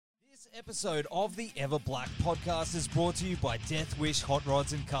Episode of the Ever Black podcast is brought to you by Death Wish Hot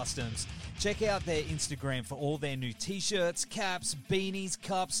Rods and Customs. Check out their Instagram for all their new t-shirts, caps, beanies,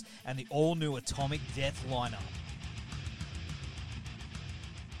 cups, and the all-new Atomic Death lineup.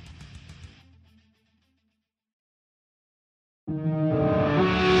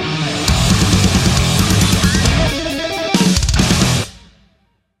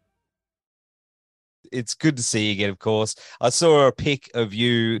 It's good to see you again, of course. I saw a pic of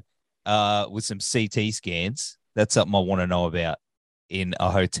you with some CT scans. That's something I want to know about in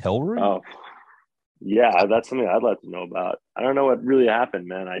a hotel room. Oh, yeah, that's something I'd like to know about. I don't know what really happened,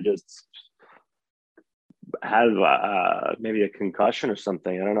 man. I just had maybe a concussion or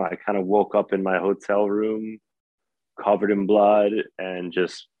something. I don't know. I kind of woke up in my hotel room covered in blood and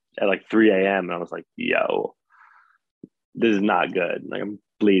just at like 3 a.m. And I was like, yo, this is not good. Like I'm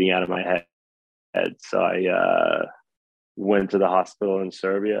bleeding out of my head. So I went to the hospital in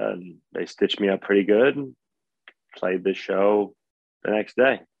Serbia and they stitched me up pretty good and played the show the next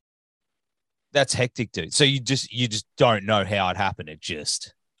day. That's hectic, dude. So you just don't know how it happened. It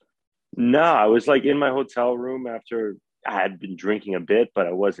just... No, I was like in my hotel room after I had been drinking a bit, but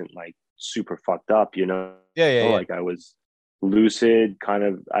I wasn't like super fucked up, you know? Yeah. Like I was lucid, kind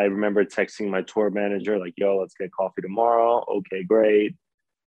of. I remember texting my tour manager, like, yo, let's get coffee tomorrow. Okay, great.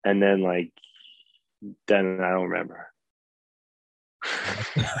 And then then I don't remember.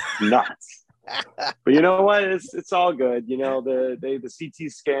 Nuts. But you know what? It's all good. You know, the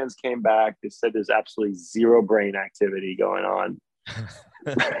CT scans came back. They said there's absolutely zero brain activity going on.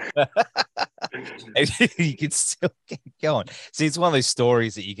 You can still keep going. See, it's one of those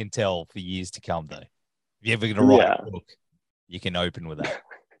stories that you can tell for years to come, though. If you're ever going to write a book, you can open with that.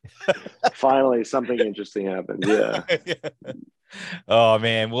 Finally, something interesting happened. Yeah. Oh,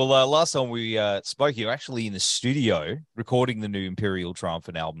 man. Well, last time we spoke, you were actually in the studio recording the new Imperial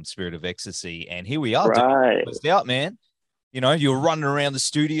Triumphant album, Spirit of Ecstasy. And here we are. Right. It's out, man. You know, you were running around the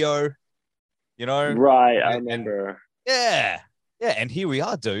studio, you know. Right. I remember. Yeah. And here we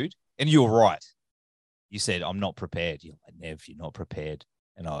are, dude. And you were right. You said, I'm not prepared. You're like, Nev, you're not prepared.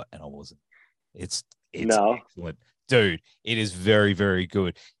 And I wasn't. It's no. Excellent. Dude, it is very, very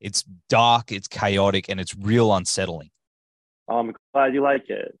good. It's dark, it's chaotic, and it's real unsettling. I'm glad you like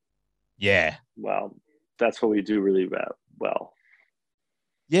it. Yeah. Well, that's what we do really well.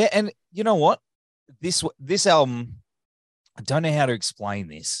 Yeah, and you know what? This album, I don't know how to explain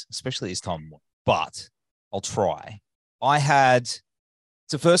this, especially this time, but I'll try. It's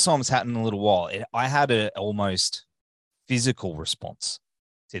the first time it's happened in a little while. I had an almost physical response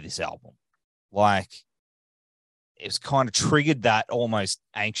to this album. Like, it was kind of triggered that almost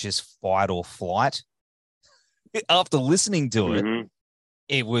anxious fight or flight. After listening to it,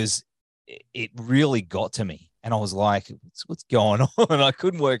 it really got to me. And I was like, what's going on? I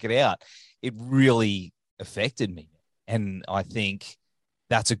couldn't work it out. It really affected me. And I think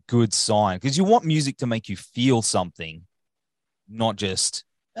that's a good sign because you want music to make you feel something, not just,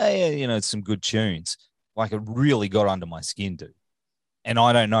 hey, you know, it's some good tunes. Like it really got under my skin, dude. And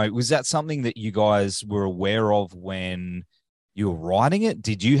I don't know, was that something that you guys were aware of when you were writing it?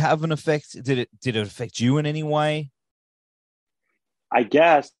 Did you have an effect? Did it affect you in any way? I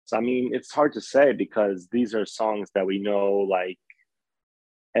guess. I mean, it's hard to say because these are songs that we know like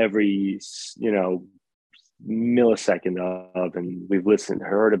every, millisecond of, and we've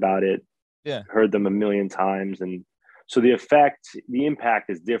heard about it, heard them a million times. And so the impact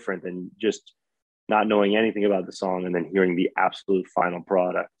is different than just not knowing anything about the song and then hearing the absolute final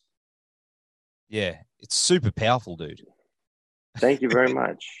product. Yeah, it's super powerful, dude. Thank you very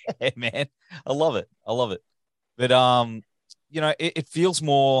much. Hey, man, I love it. But it feels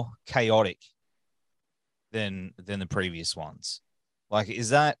more chaotic than the previous ones. Like,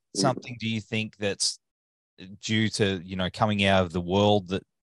 is that something, do you think, that's due to, coming out of the world that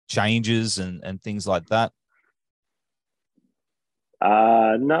changes and things like that?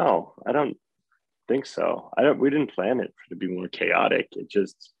 No, I don't think so. We didn't plan it to be more chaotic. It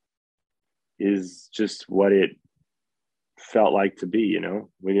just is just what it felt like to be,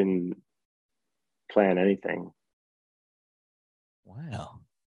 we didn't plan anything. Wow.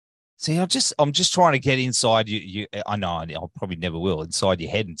 See, I'm just trying to get inside you. I know I probably never will, inside your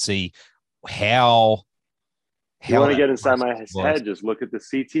head and see how you want to get inside my head, just look at the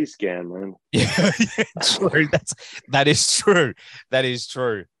CT scan, man. Yeah, true. That is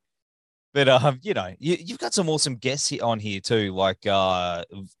true. But you've got some awesome guests on here too, like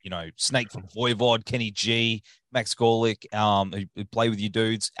Snake from Voivod, Kenny G, Max Gorlick, who play with you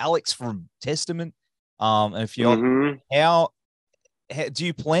dudes, Alex from Testament, and a few others. How do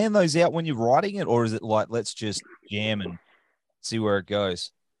you plan those out when you're writing it, or is it like let's just jam and see where it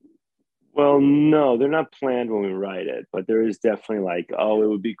goes? Well, no, they're not planned when we write it, but there is definitely like, oh, it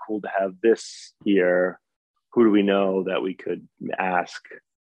would be cool to have this here. Who do we know that we could ask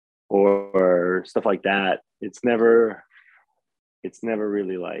or stuff like that? It's never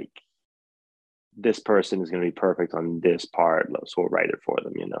really like this person is going to be perfect on this part, so we'll write it for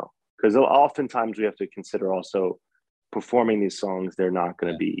them, you know. Because oftentimes we have to consider also performing these songs, they're not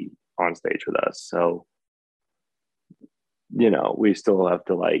going to Yeah. be on stage with us. So, you know, we still have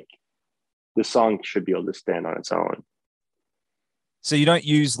to like, the song should be able to stand on its own. So you don't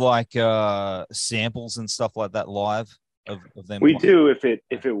use like samples and stuff like that live of them We playing? do if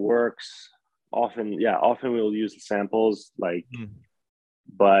it works. Often, yeah, often we'll use the samples, like, Mm.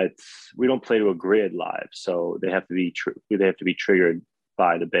 but we don't play to a grid live, so they have to be triggered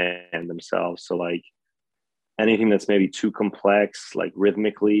by the band themselves. So like anything that's maybe too complex, like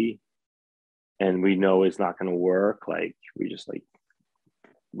rhythmically, and we know is not going to work, like we just say,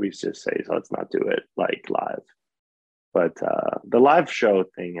 so let's not do it like live. But the live show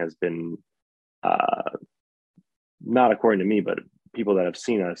thing has been uh, not according to me, but people that have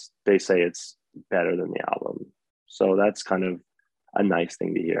seen us, they say it's better than the album. So that's kind of a nice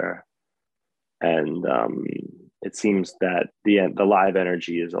thing to hear. And it seems that the live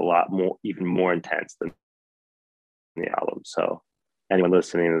energy is a lot more, even more intense than the album. So anyone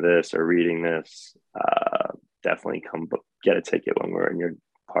listening to this or reading this, definitely come get a ticket when we're in your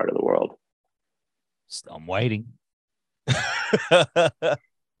part of the world. I'm waiting.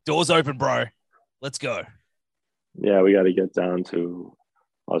 Doors open, bro. Let's go. Yeah, we got to get down to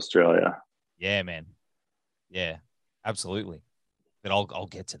Australia. Yeah, man. Yeah, absolutely. But I'll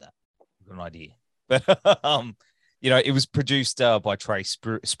get to that. I've got an idea. But it was produced by Trey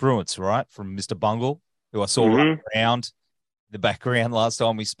Spruance, right, from Mr. Bungle, who I saw running Mm-hmm. around the background last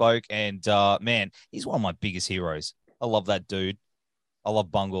time we spoke. And man, he's one of my biggest heroes. I love that dude. I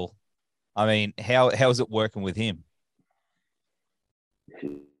love Bungle. I mean, how is it working with him?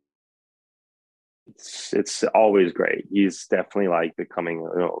 It's always great. He's definitely like becoming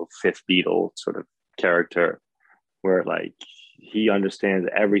fifth Beatle sort of character, where like he understands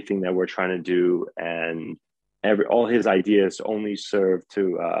everything that we're trying to do, and every all his ideas only serve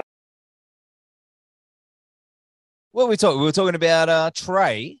to What we talking? We were talking about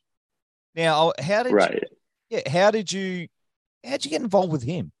Trey. Now, right. how'd you get involved with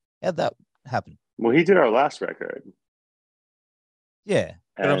him? How'd that happen? Well, he did our last record, Yeah,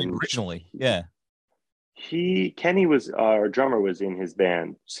 but I mean and originally, yeah. he Kenny was our drummer was in his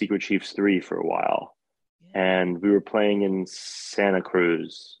band Secret Chiefs 3 for a while, and we were playing in Santa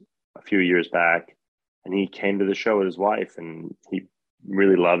Cruz a few years back, and he came to the show with his wife, and he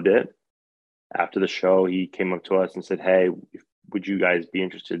really loved it. After the show, he came up to us and said, "Hey, would you guys be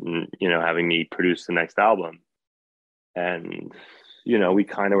interested in having me produce the next album?" And we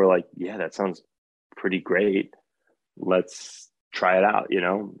kind of were like, "Yeah, that sounds pretty great. Let's try it out.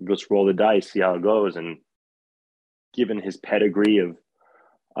 Let's roll the dice, see how it goes." And given his pedigree of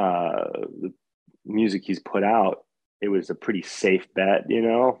the music he's put out, it was a pretty safe bet.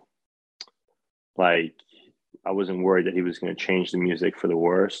 Like I wasn't worried that he was going to change the music for the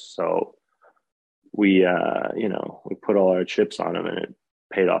worse. So we put all our chips on him, and it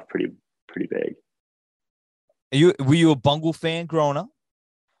paid off pretty big. Were you a Bungle fan growing up?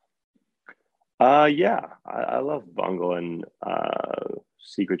 Yeah, I love Bungle and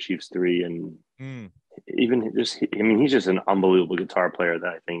Secret Chiefs 3, and Mm. even just I mean he's just an unbelievable guitar player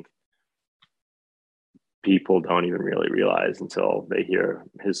that I think people don't even really realize until they hear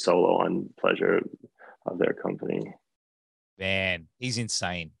his solo on Pleasure of Their Company. Man, he's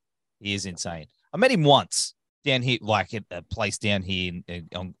insane. He is insane. I met him once down here, like at a place down here in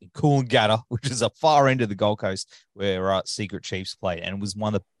Coolangatta, which is a far end of the Gold Coast where Secret Chiefs played, and it was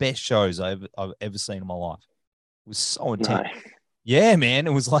one of the best shows I've ever seen in my life. It was so intense. Nice. Yeah, man,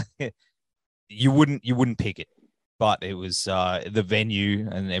 it was like you wouldn't pick it, but it was the venue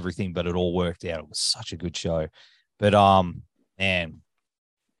and everything, but it all worked out. It was such a good show. But man,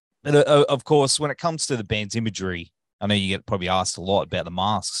 but of course, when it comes to the band's imagery, I know you get probably asked a lot about the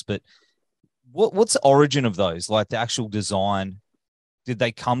masks, but what's the origin of those? Like the actual design, did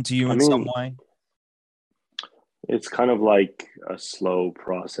they come to you I in some mean, way? it's kind of like a slow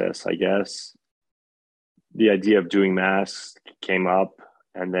process, I guess. The idea of doing masks came up,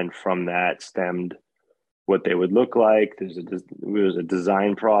 and then from that stemmed what they would look like. There was a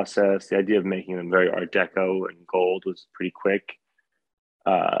design process. The idea of making them very Art Deco and gold was pretty quick.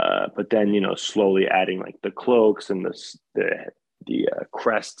 But then slowly adding like the cloaks and the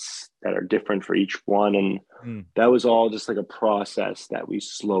crests that are different for each one, and Mm. that was all just like a process that we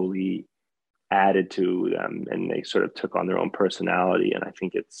slowly added to them, and they sort of took on their own personality. And I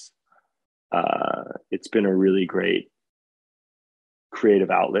think it's it's been a really great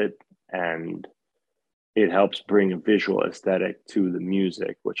creative outlet, and it helps bring a visual aesthetic to the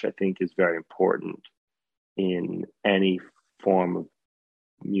music, which I think is very important in any form of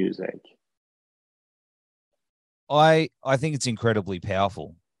music. I think it's incredibly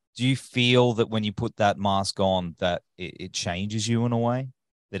powerful. Do you feel that when you put that mask on, that it changes you in a way,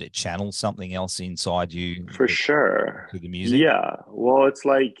 that it channels something else inside you For sure. to the music? Yeah. Well, it's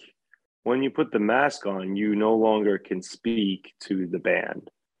like when you put the mask on, you no longer can speak to the band.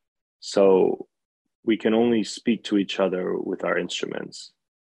 So we can only speak to each other with our instruments.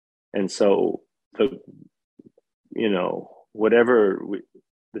 And so the, whatever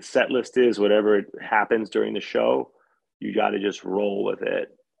the set list is, whatever happens during the show, you got to just roll with it.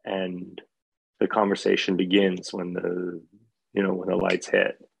 And the conversation begins when when the lights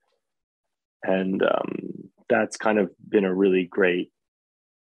hit. And that's kind of been a really great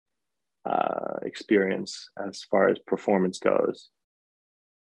experience as far as performance goes.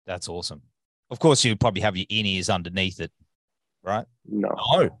 That's awesome. Of course, you probably have your in-ears underneath it, right? No,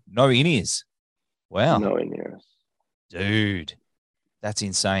 No in-ears. Wow. no in ears. Dude, that's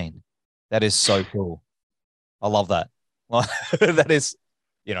insane. That is so cool. I love that. That is,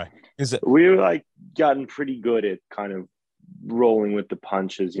 is it? We've like gotten pretty good at kind of rolling with the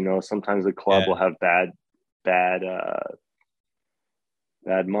punches. Sometimes the club will have bad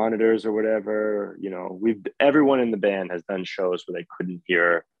monitors or whatever. Everyone in the band has done shows where they couldn't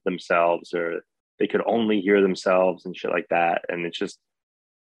hear themselves, or they could only hear themselves and shit like that. And it's just,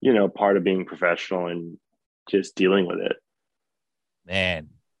 part of being professional and just dealing with it. Man,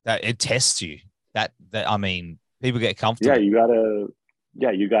 that it tests you. That I mean, people get comfortable. You gotta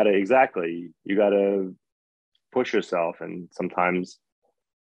exactly. You gotta push yourself, and sometimes,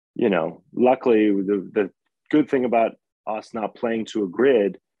 luckily the good thing about us not playing to a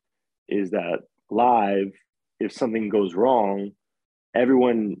grid is that live, if something goes wrong,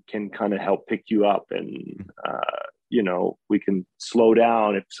 everyone can kind of help pick you up, and we can slow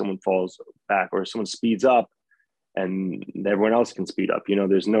down if someone falls back or someone speeds up, and everyone else can speed up.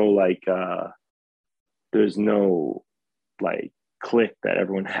 There's no like click that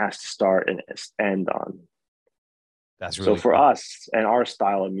everyone has to start and end on. That's really so for cool. us and our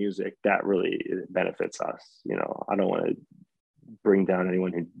style of music, that really benefits us. I don't want to bring down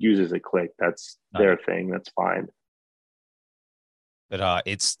anyone who uses a click. That's their thing. That's fine. But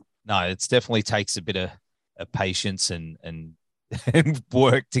it's definitely takes a bit of patience and and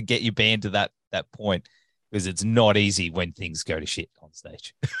work to get your band to that point, because it's not easy when things go to shit on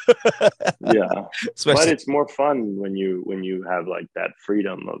stage. Yeah, but it's more fun when you have like that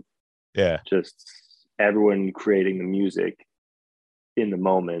freedom of just everyone creating the music in the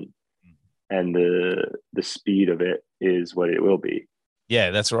moment, and the speed of it is what it will be.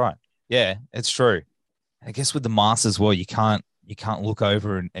 Yeah, that's right. Yeah, it's true. I guess with the mask as well, you can't look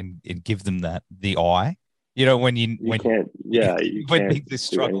over and give them the eye. When you can't this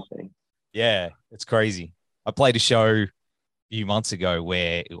struggle. Anything. Yeah, it's crazy. I played a show a few months ago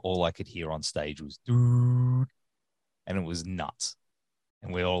where all I could hear on stage was dude, and it was nuts.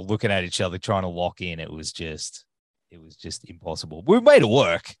 And we were all looking at each other trying to lock in. It was just impossible. We made it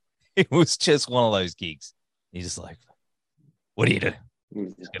work. It was just one of those gigs. You're just like, what do you do?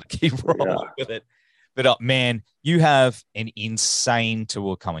 Just gotta keep rolling with it. But man, you have an insane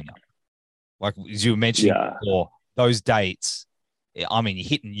tour coming up. Like as you were mentioning before, those dates. I mean, you're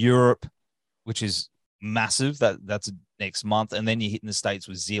hitting Europe, which is massive. That's next month, and then you're hitting the States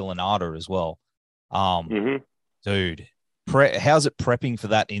with Zeal and Ardor as well. Dude, how's it prepping for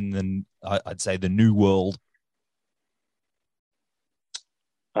that in I'd say the new world?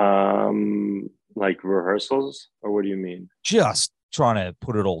 Like rehearsals, or what do you mean? Just trying to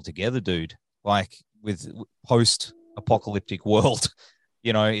put it all together, dude. Like with post-apocalyptic world,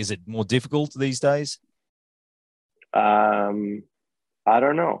 is it more difficult these days? I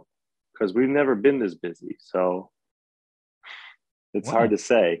don't know, because we've never been this busy, so it's hard to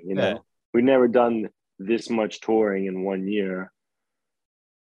say. We've never done this much touring in 1 year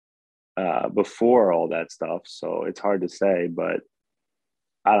before all that stuff, so it's hard to say. But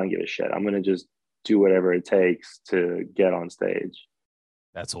I don't give a shit. I'm gonna just do whatever it takes to get on stage.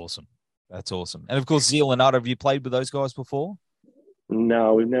 That's awesome. That's awesome. And of course, Zeal and Ardor, have you played with those guys before?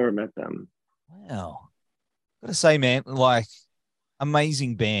 No, we've never met them. Wow. Gotta say, man, like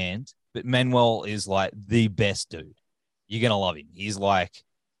amazing band, but Manuel is like the best dude. You're gonna love him. He's like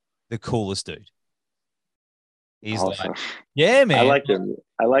the coolest dude. He's awesome. Like, yeah, man.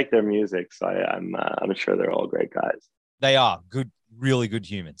 I like their music, so I'm sure they're all great guys. They are good, really good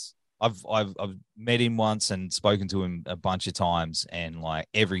humans. I've met him once and spoken to him a bunch of times, and like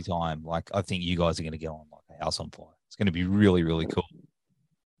every time, like I think you guys are going to get on like a house on fire. It's going to be really, really cool,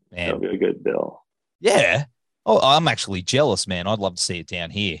 That'll man. be a good bill. Yeah. Oh, I'm actually jealous, man. I'd love to see it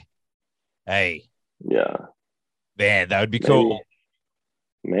down here. Hey, Yeah, man, that would be maybe, cool.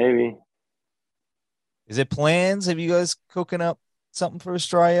 maybe. Is there plans? Have you guys cooking up something for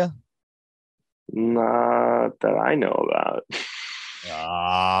Australia? Not that I know about.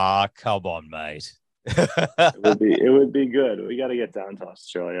 Ah, come on, mate. It would be good. We got to get down to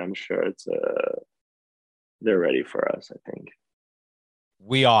Australia. I'm sure they're ready for us, I think.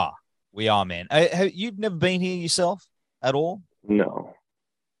 We are. We are, man. You've never been here yourself at all? No,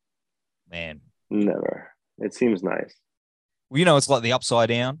 Man. never. It seems nice. Well, it's like the upside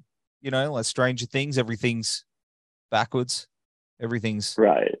down, like Stranger Things. Everything's backwards. Everything's,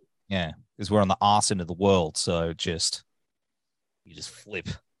 Right. yeah, because we're on the arse end of the world. So you just flip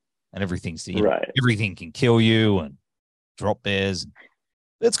and everything's, Right. everything can kill you and drop bears.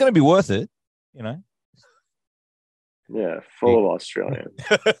 It's going to be worth it, you know. Yeah, full of Australians.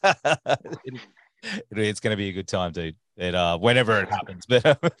 It's going to be a good time, dude. Whenever it happens, but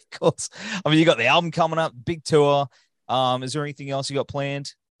of course, I mean, you got the album coming up, big tour. Is there anything else you got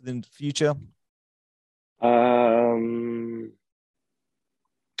planned in the future?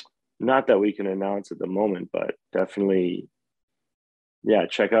 Not that we can announce at the moment, but definitely, yeah,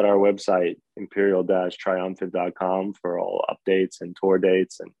 check out our website, imperial-triumphant.com for all updates and tour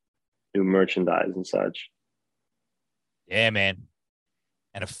dates and new merchandise and such. Yeah, man.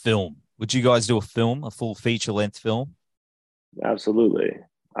 And a film. Would you guys do a film, a full feature-length film? Absolutely.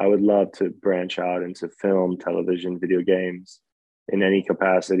 I would love to branch out into film, television, video games in any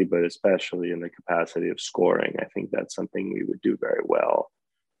capacity, but especially in the capacity of scoring. I think that's something we would do very well.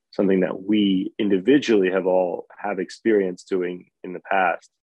 Something that we individually have experience doing in the past,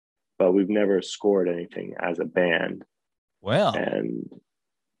 but we've never scored anything as a band. Wow. And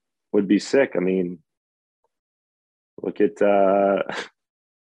would be sick. I mean, look at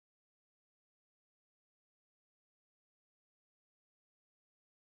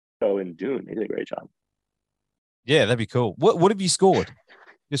in Dune. He did a great job. Yeah, that'd be cool. What have you scored?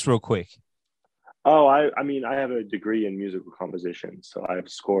 Just real quick. Oh, I mean, I have a degree in musical composition, so I've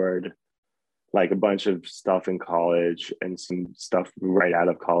scored like a bunch of stuff in college and some stuff right out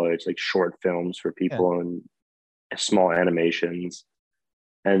of college, like short films for people and small animations.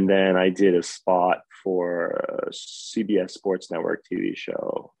 And then I did a spot for a CBS Sports Network TV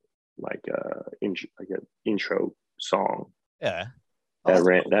show, like an intro song. Yeah.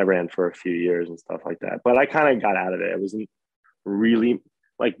 That ran for a few years and stuff like that. But I kind of got out of it. It wasn't really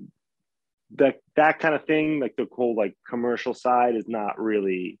like that kind of thing. Like the whole like commercial side is not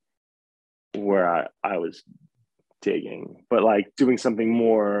really where I was digging. But like doing something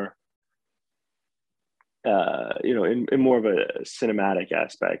more, in more of a cinematic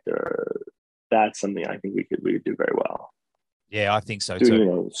aspect, or that's something I think we could do very well. Yeah, I think so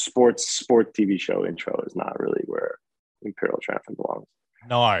too. Sport TV show intro is not really where Imperial Triumphant belongs.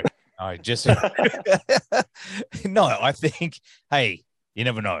 No, just no. I think, hey, you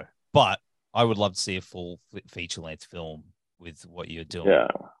never know, but I would love to see a full feature-length film with what you're doing.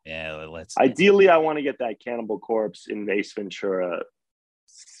 Yeah. Ideally, I want to get that Cannibal Corpse in Ace Ventura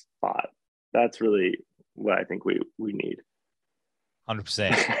spot. That's really what I think we need.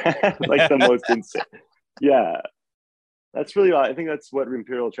 100%. Like the most insane. Yeah, that's really. I think that's what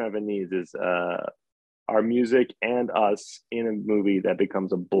Imperial Triumphant needs is our music and us in a movie that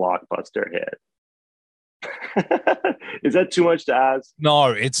becomes a blockbuster hit. Is that too much to ask?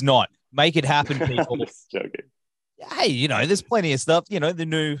 No, it's not. Make it happen, people. I'm just joking. Hey, there's plenty of stuff.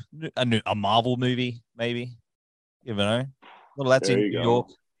 A Marvel movie, maybe. You know, well, that's in New York.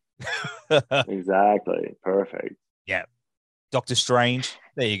 Exactly. Perfect. Yeah. Doctor Strange.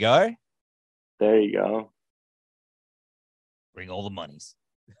 There you go. There you go. Bring all the monies.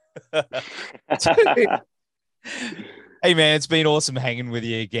 Hey man, it's been awesome hanging with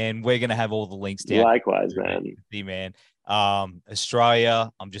you again. We're gonna have all the links down. Likewise, man. See, man.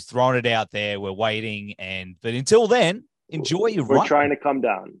 Australia, I'm just throwing it out there. We're waiting, but until then, enjoy your run. We're trying to come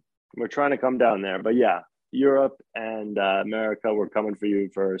down. We're trying to come down there, but yeah, Europe and America, we're coming for you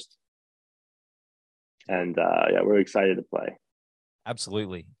first. And yeah, we're excited to play.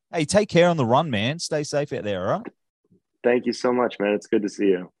 Absolutely. Hey, take care on the run, man. Stay safe out there, all right? Thank you so much, man. It's good to see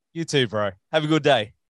you. You too, bro. Have a good day.